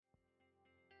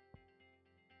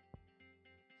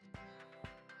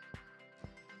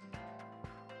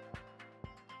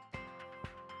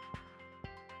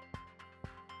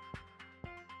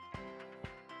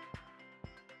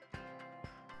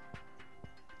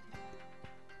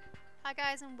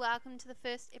Hi guys, and welcome to the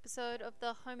first episode of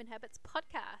the Home and Habits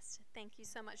podcast. Thank you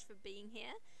so much for being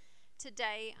here.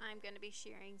 Today I'm going to be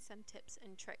sharing some tips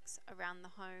and tricks around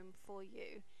the home for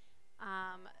you.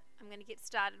 I'm going to get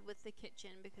started with the kitchen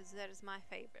because that is my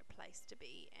favorite place to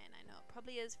be, and I know it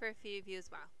probably is for a few of you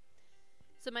as well.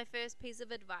 So my first piece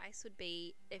of advice would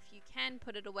be, if you can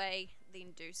put it away,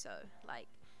 then do so.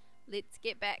 Let's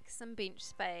get back some bench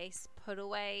space, put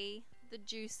away the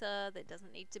juicer that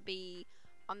doesn't need to be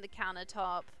on the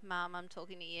countertop. Mum, I'm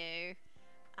talking to you.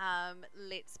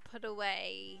 Let's put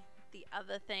away the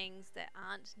other things that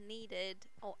aren't needed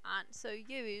or aren't so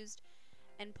used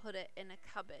and put it in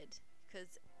a cupboard,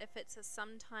 because if it's a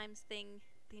sometimes thing,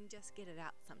 then just get it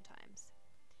out sometimes.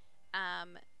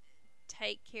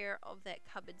 Take care of that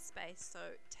cupboard space, so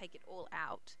take it all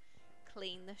out,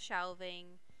 clean the shelving,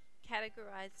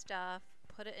 categorize stuff,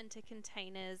 put it into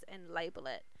containers and label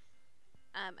it.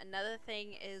 Another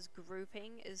thing is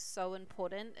grouping is so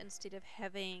important. Instead of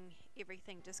having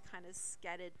everything just kind of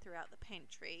scattered throughout the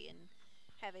pantry and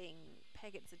having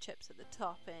packets of chips at the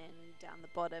top and down the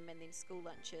bottom and then school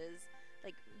lunches,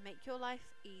 make your life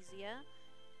easier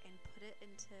and put it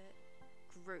into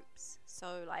groups.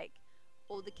 So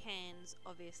all the cans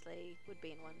obviously would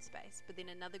be in one space, but then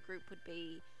another group would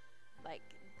be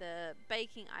the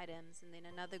baking items, and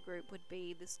then another group would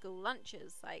be the school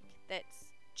lunches. That's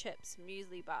chips,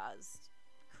 muesli bars,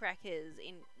 crackers,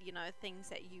 and things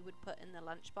that you would put in the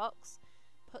lunchbox.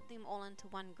 Put them all into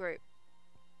one group.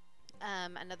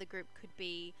 Another group could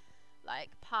be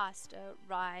pasta,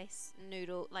 rice,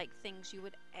 noodle, things you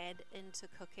would add into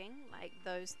cooking.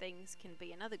 Those things can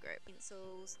be another group.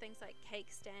 Pencils, things like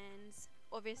cake stands,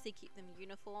 obviously keep them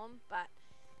uniform, but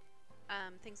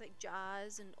things like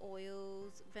jars and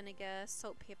oils, vinegar,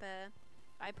 salt, pepper.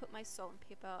 I put my salt and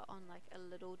pepper on a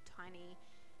little tiny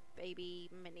baby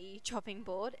mini chopping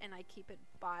board, and I keep it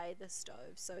by the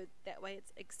stove, so that way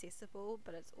it's accessible,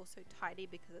 but it's also tidy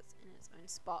because it's in its own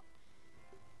spot.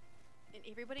 And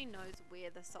everybody knows where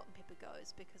the salt and pepper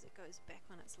goes because it goes back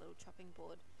on its little chopping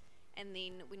board. And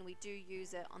then when we do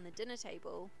use it on the dinner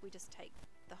table, we just take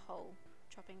the whole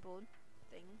chopping board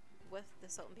thing with the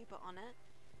salt and pepper on it,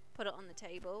 put it on the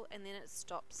table, and then it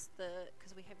stops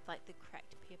because we have the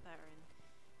cracked pepper and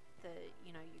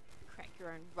you crack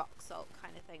your own rock salt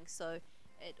kind of thing, so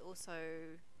it also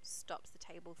stops the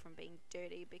table from being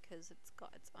dirty because it's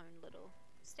got its own little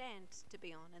stand to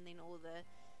be on, and then all the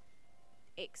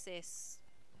excess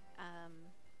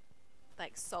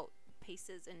salt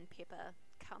pieces and pepper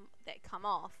that come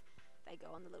off, they go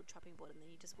on the little chopping board, and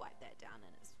then you just wipe that down,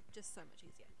 and it's just so much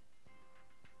easier.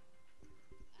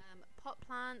 Pot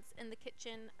plants in the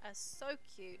kitchen are so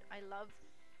cute. I love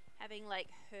having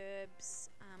herbs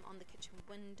on the kitchen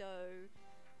window.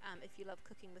 If you love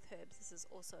cooking with herbs, this is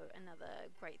also another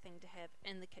great thing to have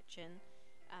in the kitchen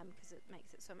because it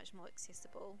makes it so much more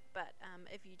accessible. But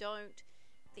if you don't,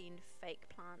 then fake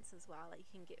plants as well. You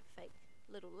can get fake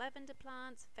little lavender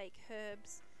plants, fake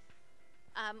herbs,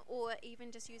 or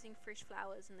even just using fresh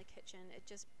flowers in the kitchen. It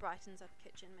just brightens up the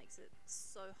kitchen, makes it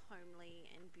so homely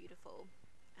and beautiful.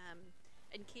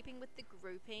 In keeping with the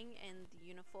grouping and the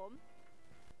uniform,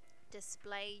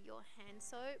 display your hand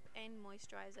soap and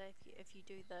moisturizer. If you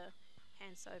do the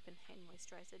hand soap and hand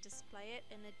moisturizer, display it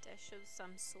in a dish of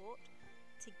some sort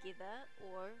together,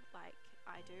 or like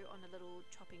I do on a little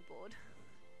chopping board.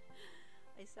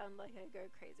 I sound like I go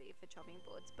crazy for chopping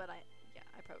boards, but I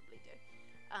probably do.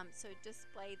 So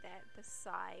display that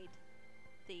beside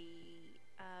the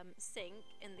sink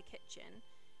in the kitchen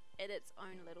in its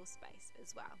own little space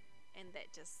as well, and that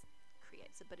just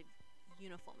creates a bit of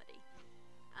uniformity.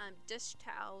 Dish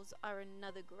towels are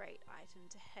another great item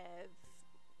to have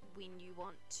when you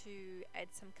want to add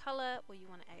some colour, or you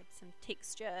want to add some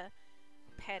texture,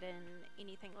 pattern,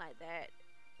 anything like that.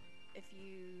 If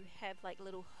you have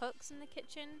little hooks in the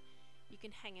kitchen, you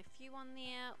can hang a few on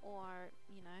there, or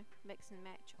mix and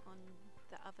match on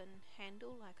the oven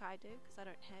handle like I do, because I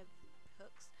don't have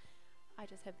hooks, I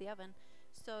just have the oven,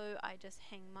 so I just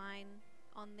hang mine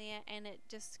on there, and it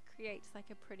just creates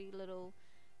a pretty little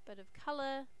bit of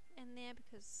colour in there,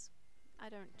 because I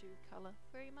don't do colour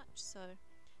very much, so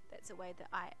that's a way that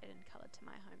I add in colour to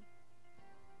my home.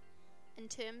 In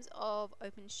terms of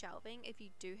open shelving, if you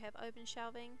do have open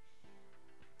shelving,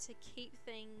 to keep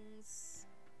things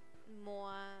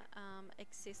more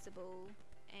accessible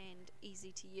and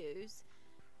easy to use,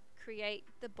 create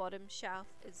the bottom shelf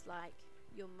is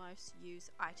your most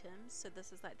used items. So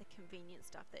this is the convenient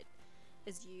stuff that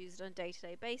is used on a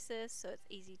day-to-day basis, so it's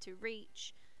easy to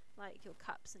reach, like your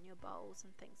cups and your bowls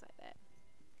and things like that.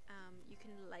 You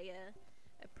can layer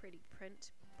a pretty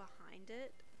print behind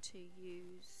it to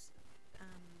use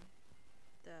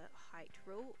the height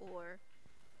rule or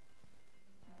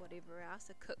whatever else,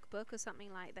 a cookbook or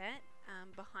something like that,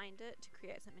 behind it to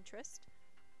create some interest.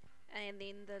 And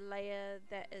then the layer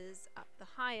that is up the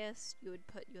highest, you would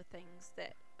put your things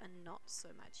that are not so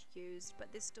much used but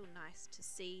they're still nice to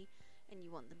see and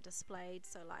you want them displayed,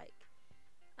 so like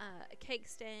a cake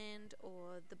stand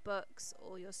or the books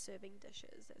or your serving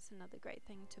dishes. That's another great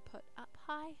thing to put up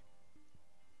high.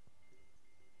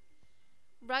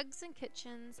 Rugs in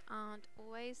kitchens aren't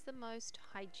always the most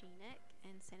hygienic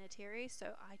and sanitary,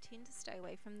 so I tend to stay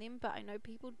away from them, but I know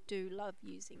people do love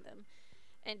using them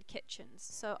in kitchens.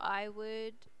 So I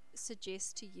would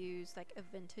suggest to use like a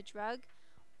vintage rug,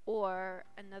 or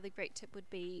another great tip would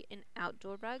be an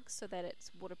outdoor rug so that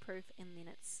it's waterproof and then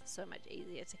it's so much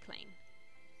easier to clean.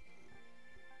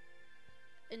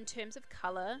 In terms of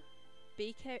color,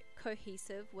 be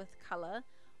cohesive with color,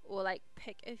 or like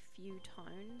pick a few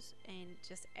tones and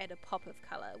just add a pop of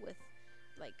color with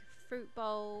like fruit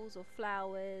bowls or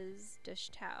flowers, dish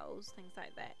towels, things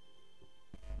like that.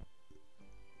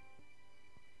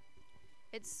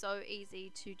 It's so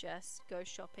easy to just go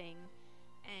shopping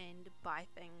and buy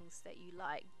things that you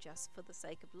like just for the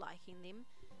sake of liking them,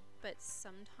 but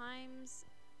sometimes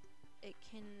it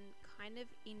can kind of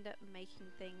end up making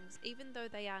things, even though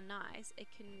they are nice, it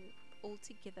can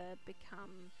altogether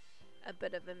become a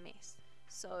bit of a mess.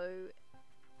 So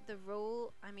the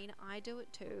rule, I mean, I do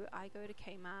it too. I go to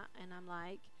Kmart and I'm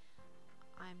like,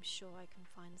 I'm sure I can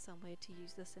find somewhere to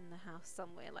use this in the house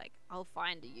somewhere. Like, I'll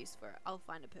find a use for it, I'll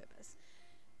find a purpose.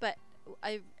 But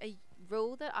a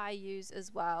rule that I use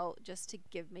as well, just to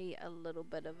give me a little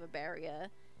bit of a barrier,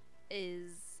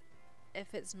 is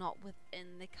if it's not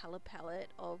within the color palette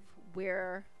of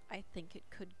where I think it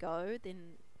could go,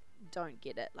 then don't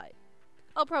get it. Like,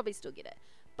 I'll probably still get it,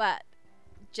 but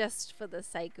just for the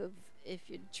sake of,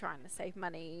 if you're trying to save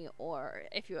money or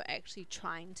if you're actually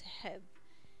trying to have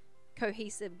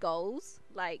cohesive goals,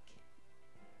 like,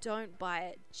 don't buy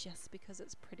it just because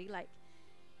it's pretty. Like,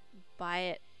 buy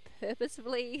it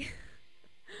purposefully.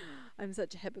 I'm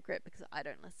such a hypocrite because I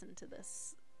don't listen to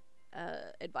this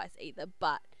advice either,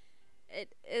 but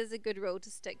it is a good rule to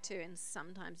stick to, and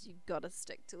sometimes you gotta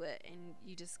stick to it and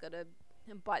you just gotta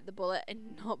bite the bullet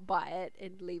and not buy it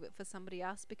and leave it for somebody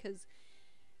else, because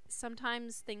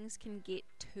sometimes things can get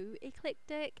too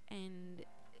eclectic and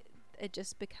it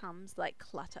just becomes like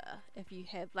clutter. If you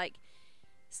have, like,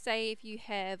 say if you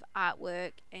have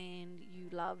artwork and you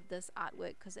love this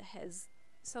artwork because it has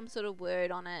some sort of word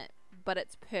on it but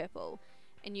it's purple,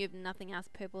 and you have nothing else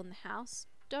purple in the house,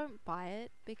 don't buy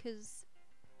it because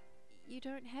you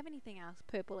don't have anything else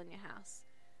purple in your house.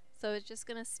 So it's just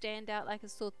going to stand out like a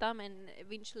sore thumb, and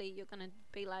eventually you're going to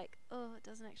be like, oh, it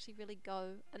doesn't actually really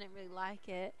go, I don't really like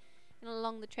it, and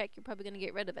along the track you're probably going to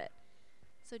get rid of it.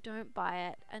 So don't buy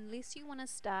it unless you want to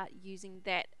start using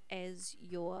that as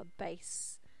your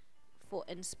base for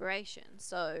inspiration.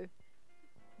 So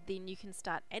then you can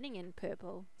start adding in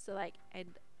purple, so like add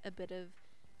a bit of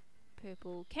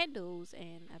purple candles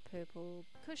and a purple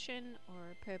cushion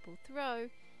or a purple throw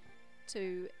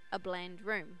to a bland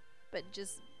room. But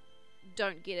just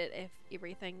don't get it if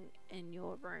everything in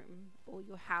your room or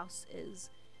your house is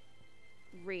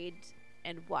red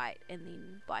and white, and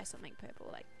then buy something purple.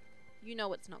 Like, you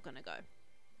know it's not going to go.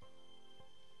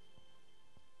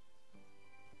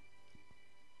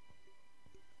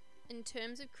 In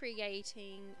terms of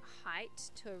creating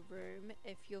height to a room,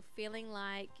 if you're feeling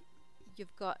like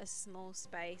you've got a small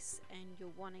space and you're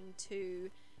wanting to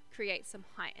create some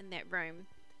height in that room,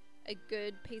 a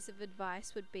good piece of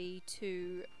advice would be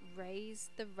to raise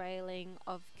the railing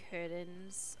of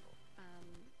curtains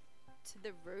to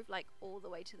the roof, like all the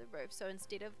way to the roof. So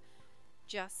instead of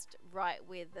just right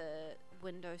where the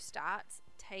window starts,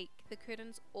 take the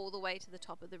curtains all the way to the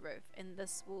top of the roof, and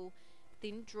this will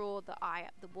then draw the eye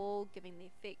up the wall, giving the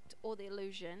effect or the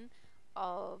illusion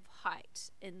of height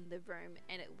in the room,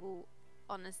 and it will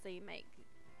honestly make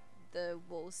the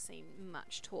walls seem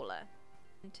much taller.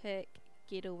 Romantic,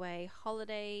 getaway,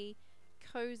 holiday,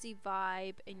 cozy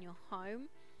vibe in your home,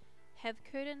 have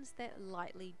curtains that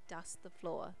lightly dust the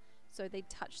floor, so they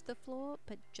touch the floor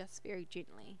but just very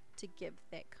gently to give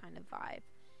that kind of vibe.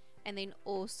 And then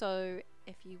also,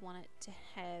 if you want it to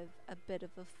have a bit of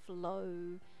a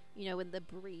flow, you know, when the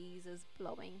breeze is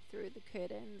blowing through the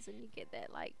curtains and you get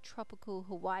that like tropical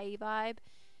Hawaii vibe,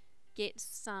 get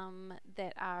some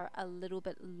that are a little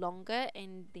bit longer,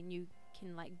 and then you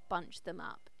can like bunch them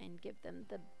up and give them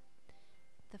the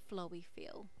flowy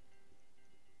feel.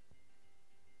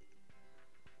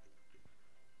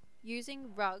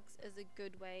 Using rugs is a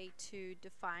good way to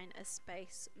define a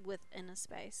space within a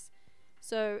space.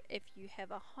 So if you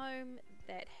have a home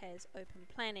that has open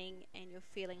planning and you're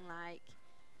feeling like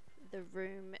the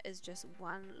room is just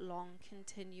one long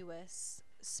continuous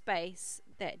space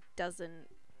that doesn't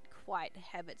quite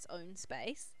have its own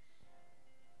space,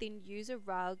 then use a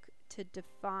rug to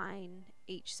define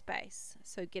each space.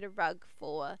 So get a rug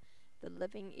for the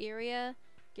living area,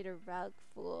 get a rug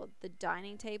for the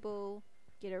dining table,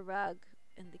 get a rug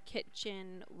in the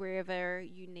kitchen, wherever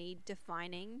you need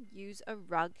defining, use a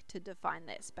rug to define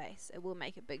that space. It will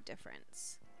make a big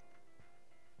difference.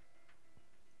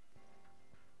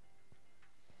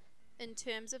 In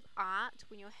terms of art,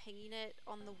 when you're hanging it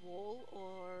on the wall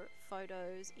or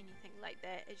photos, anything like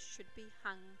that, it should be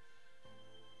hung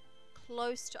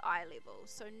close to eye level,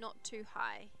 so not too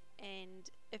high. And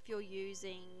if you're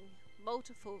using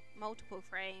multiple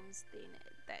frames, then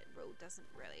that rule doesn't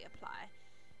really apply.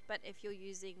 But if you're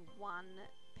using one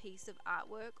piece of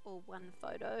artwork or one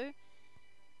photo,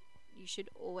 you should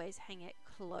always hang it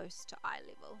close to eye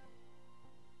level.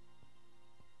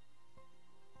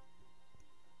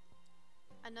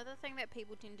 Another thing that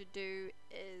people tend to do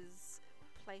is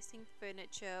placing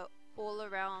furniture all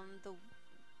around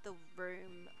the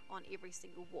room on every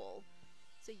single wall.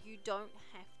 So you don't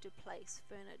have to place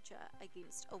furniture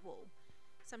against a wall.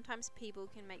 Sometimes people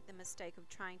can make the mistake of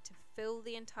trying to fill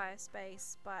the entire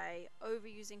space by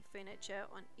overusing furniture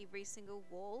on every single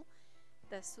wall.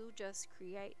 This will just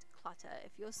create clutter.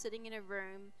 If you're sitting in a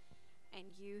room and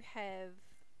you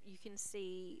can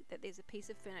see that there's a piece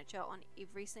of furniture on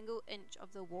every single inch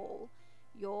of the wall,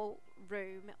 your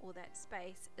room or that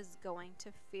space is going to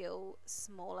feel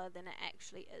smaller than it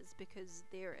actually is, because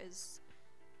there is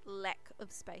lack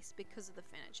of space because of the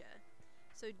furniture.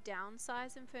 So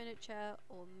downsize in furniture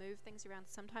or move things around.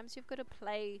 Sometimes you've got to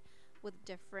play with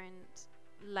different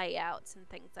layouts and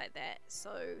things like that.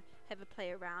 So have a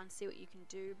play around, see what you can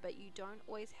do, but you don't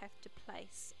always have to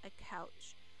place a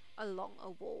couch along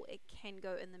a wall. It can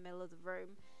go in the middle of the room.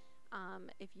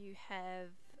 If you have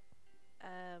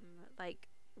like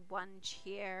one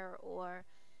chair or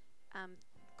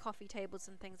coffee tables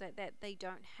and things like that, they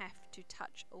don't have to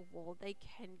touch a wall. They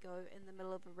can go in the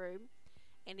middle of a room.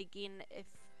 And again, if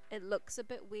it looks a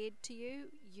bit weird to you,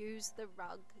 use the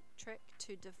rug trick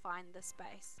to define the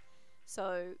space.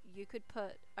 So you could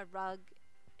put a rug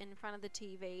in front of the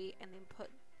TV and then put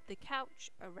the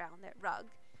couch around that rug,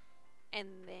 and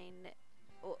then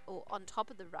or on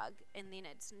top of the rug, and then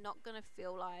it's not going to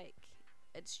feel like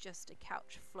it's just a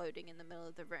couch floating in the middle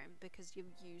of the room, because you've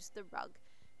used the rug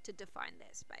to define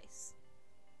that space.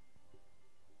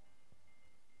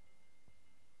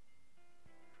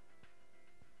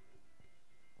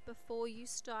 Before you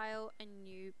style a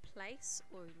new place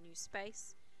or a new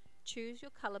space, choose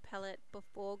your color palette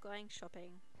before going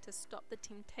shopping to stop the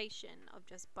temptation of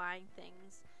just buying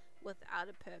things without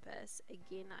a purpose.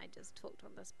 Again, I just talked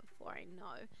on this before, I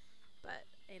know,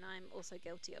 and I'm also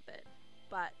guilty of it,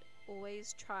 but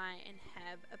always try and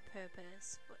have a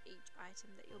purpose for each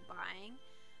item that you're buying,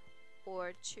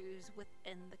 or choose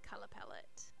within the color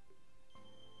palette.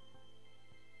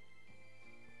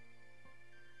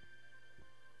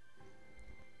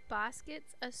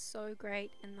 Baskets are so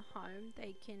great in the home.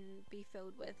 They can be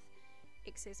filled with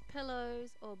excess pillows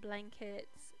or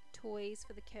blankets, toys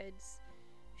for the kids,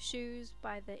 shoes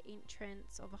by the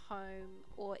entrance of a home,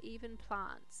 or even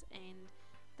plants, and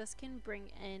this can bring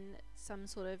in some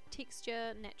sort of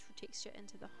texture, natural texture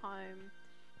into the home.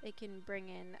 It can bring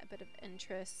in a bit of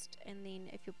interest, and then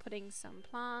if you're putting some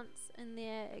plants in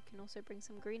there, it can also bring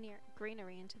some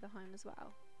greenery into the home as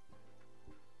well.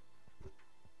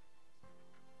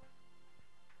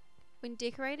 When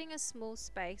decorating a small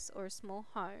space or a small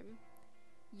home,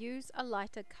 use a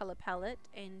lighter color palette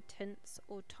and tints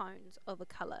or tones of a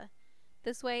color.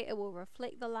 This way it will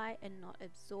reflect the light and not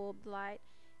absorb light,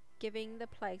 giving the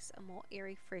place a more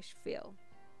airy, fresh feel.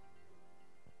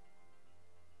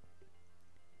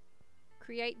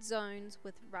 Create zones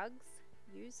with rugs,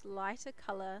 use lighter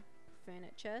color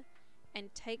furniture,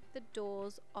 and take the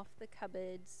doors off the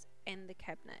cupboards and the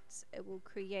cabinets. It will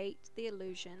create the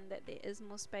illusion that there is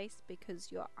more space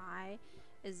because your eye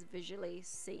is visually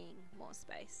seeing more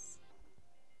space.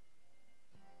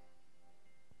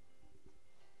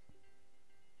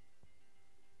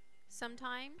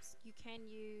 Sometimes you can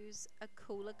use a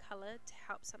cooler color to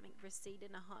help something recede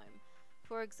in a home.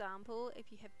 For example,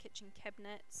 if you have kitchen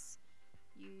cabinets,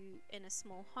 in a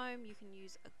small home, you can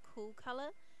use a cool color,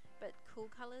 but cool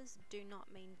colors do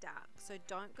not mean dark, so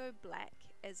don't go black,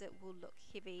 as it will look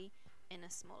heavy in a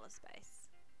smaller space.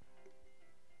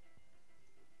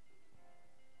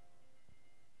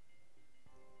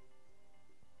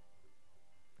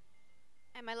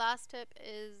 And my last tip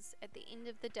is, at the end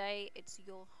of the day, it's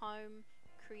your home.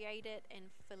 Create it and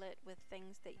fill it with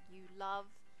things that you love.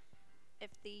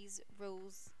 If these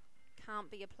rules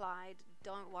can't be applied,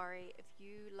 don't worry. If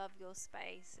you love your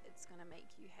space, it's going to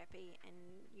make you happy, and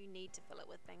you need to fill it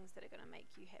with things that are going to make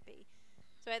you happy.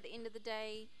 So at the end of the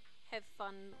day, have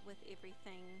fun with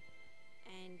everything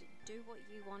and do what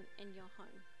you want in your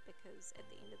home, because at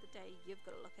the end of the day, you've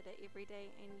got to look at it every day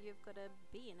and you've got to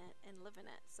be in it and live in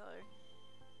it. So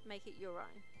make it your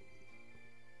own.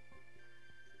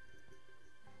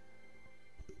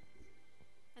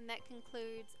 And that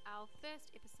concludes our first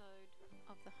episode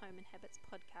of the Home and Habits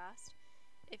podcast.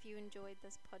 If you enjoyed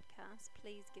this podcast,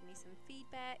 please give me some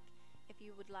feedback. If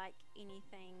you would like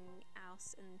anything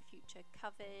else in the future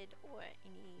covered, or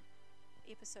any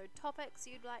episode topics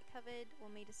you'd like covered or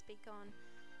me to speak on,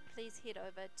 please head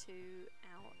over to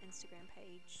our Instagram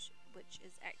page, which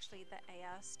is actually the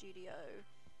AR Studio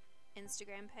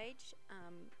Instagram page,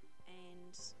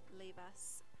 and leave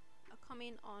us a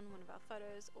comment on one of our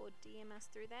photos or DM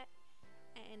us through that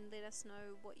and let us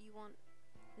know what you want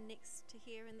next to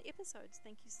hear in the episodes.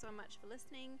 Thank you so much for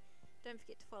listening. Don't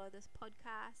forget to follow this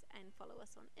podcast and follow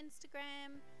us on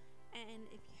Instagram, and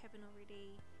if you haven't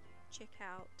already, check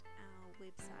out our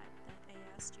website, the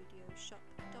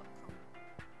arstudioshop.com.